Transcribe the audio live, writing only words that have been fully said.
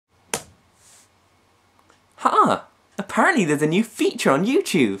Huh, apparently there's a new feature on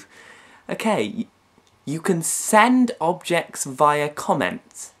YouTube. Okay, you can send objects via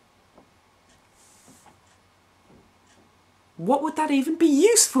comments. What would that even be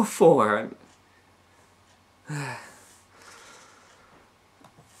useful for?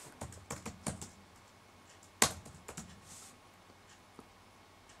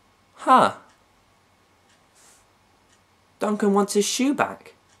 Huh. Duncan wants his shoe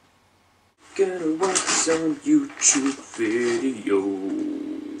back. Gonna watch some YouTube videos.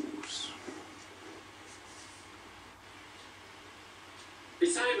 Hey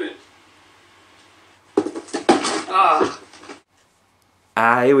Simon!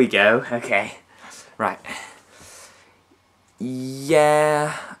 Here we go. Okay. Right.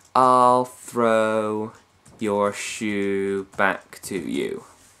 Yeah, I'll throw your shoe back to you.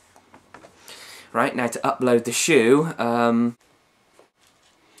 Right, now to upload the shoe,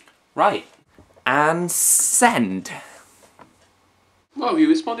 right, and send. Well, you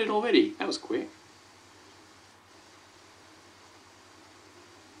responded already. That was quick.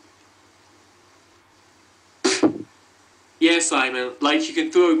 Yeah, Simon, like you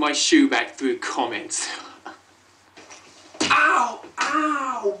can throw my shoe back through comments. Ow!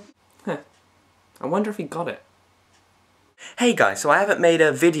 Ow! Huh. I wonder if he got it. Hey guys, so I haven't made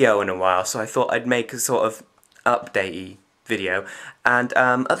a video in a while, so I thought I'd make a sort of update-y video. And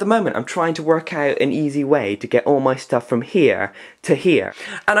at the moment I'm trying to work out an easy way to get all my stuff from here to here.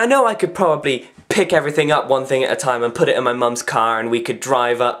 And I know I could probably pick everything up one thing at a time and put it in my mum's car and we could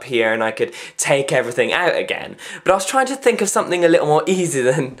drive up here and I could take everything out again. But I was trying to think of something a little more easy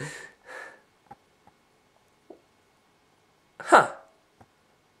than... Huh.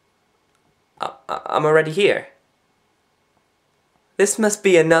 I'm already here. This must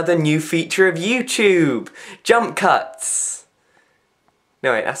be another new feature of YouTube! Jump cuts!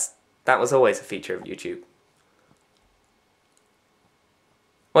 No wait, that was always a feature of YouTube.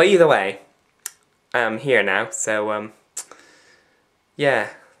 Well, either way, I'm here now, so yeah,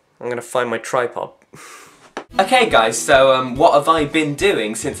 I'm gonna find my tripod. Okay guys, so what have I been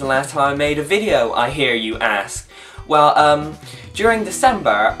doing since the last time I made a video, I hear you ask? Well, during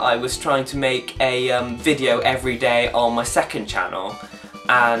December I was trying to make a video every day on my second channel,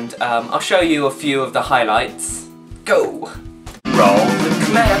 and I'll show you a few of the highlights. Go! Roll the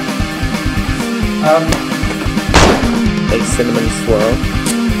clip! A cinnamon swirl.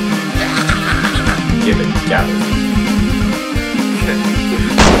 Give it Gavin.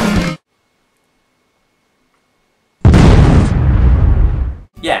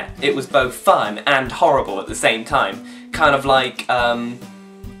 Yeah, it was both fun and horrible at the same time. Kind of like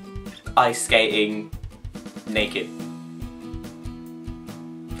ice skating naked.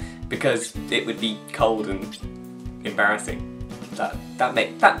 Because it would be cold and embarrassing.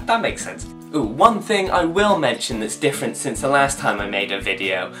 That makes sense. Ooh, one thing I will mention that's different since the last time I made a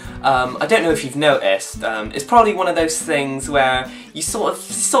video. I don't know if you've noticed, it's probably one of those things where you sort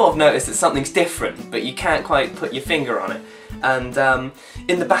of notice that something's different, but you can't quite put your finger on it. And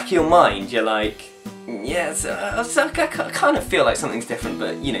in the back of your mind, you're like, yes, I kind of feel like something's different,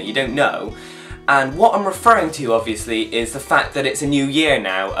 but you know, you don't know. And what I'm referring to, obviously, is the fact that it's a new year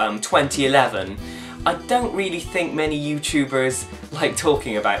now, 2011. I don't really think many YouTubers like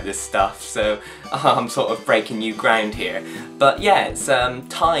talking about this stuff, so I'm sort of breaking new ground here. But yeah, it's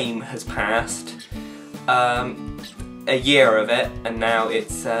time has passed, a year of it, and now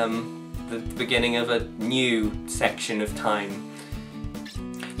it's the beginning of a new section of time.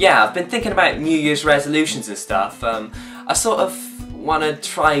 Yeah, I've been thinking about New Year's resolutions and stuff. I sort of want to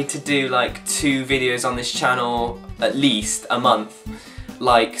try to do like 2 videos on this channel at least a month,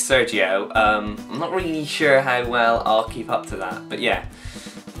 like Sergio. I'm not really sure how well I'll keep up to that, but yeah.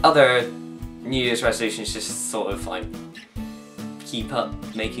 Other New Year's resolutions, just sort of like keep up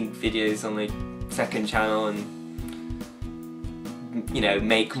making videos on my second channel and, you know,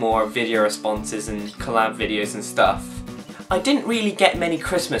 make more video responses and collab videos and stuff. I didn't really get many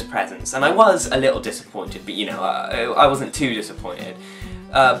Christmas presents, and I was a little disappointed, but you know, I wasn't too disappointed.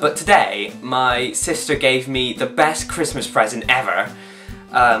 But today, my sister gave me the best Christmas present ever.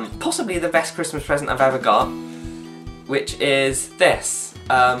 Possibly the best Christmas present I've ever got, which is this,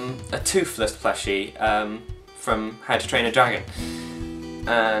 a Toothless plushie from How to Train a Dragon.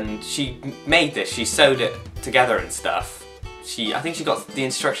 And she made this, she sewed it together and stuff. I think she got the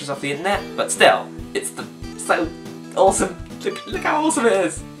instructions off the internet, but still, it's so awesome. Look how awesome it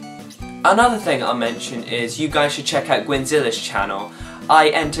is. Another thing I'll mention is you guys should check out Gwynzilla's channel. I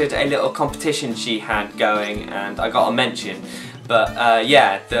entered a little competition she had going and I got a mention. But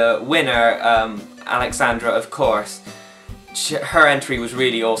yeah, the winner, Alexandra of course, her entry was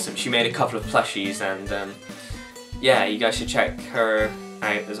really awesome. She made a couple of plushies, and yeah, you guys should check her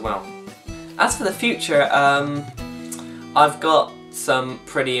out as well. As for the future, I've got some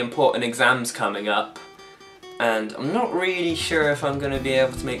pretty important exams coming up, and I'm not really sure if I'm going to be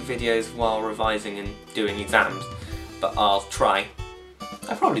able to make videos while revising and doing exams, but I'll try.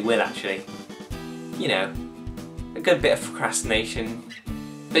 I probably will, actually. You know, a good bit of procrastination.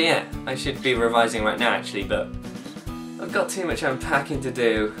 But yeah, I should be revising right now, actually, but I've got too much unpacking to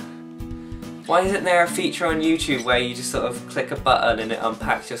do. Why isn't there a feature on YouTube where you just sort of click a button and it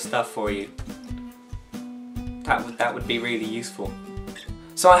unpacks your stuff for you? That would be really useful.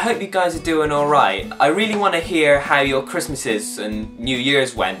 So I hope you guys are doing alright. I really want to hear how your Christmases and New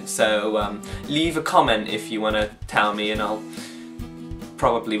Year's went, so leave a comment if you want to tell me, and I'll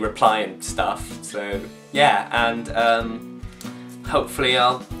probably reply and stuff. So yeah, and hopefully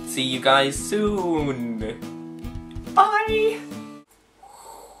I'll see you guys soon. Bye!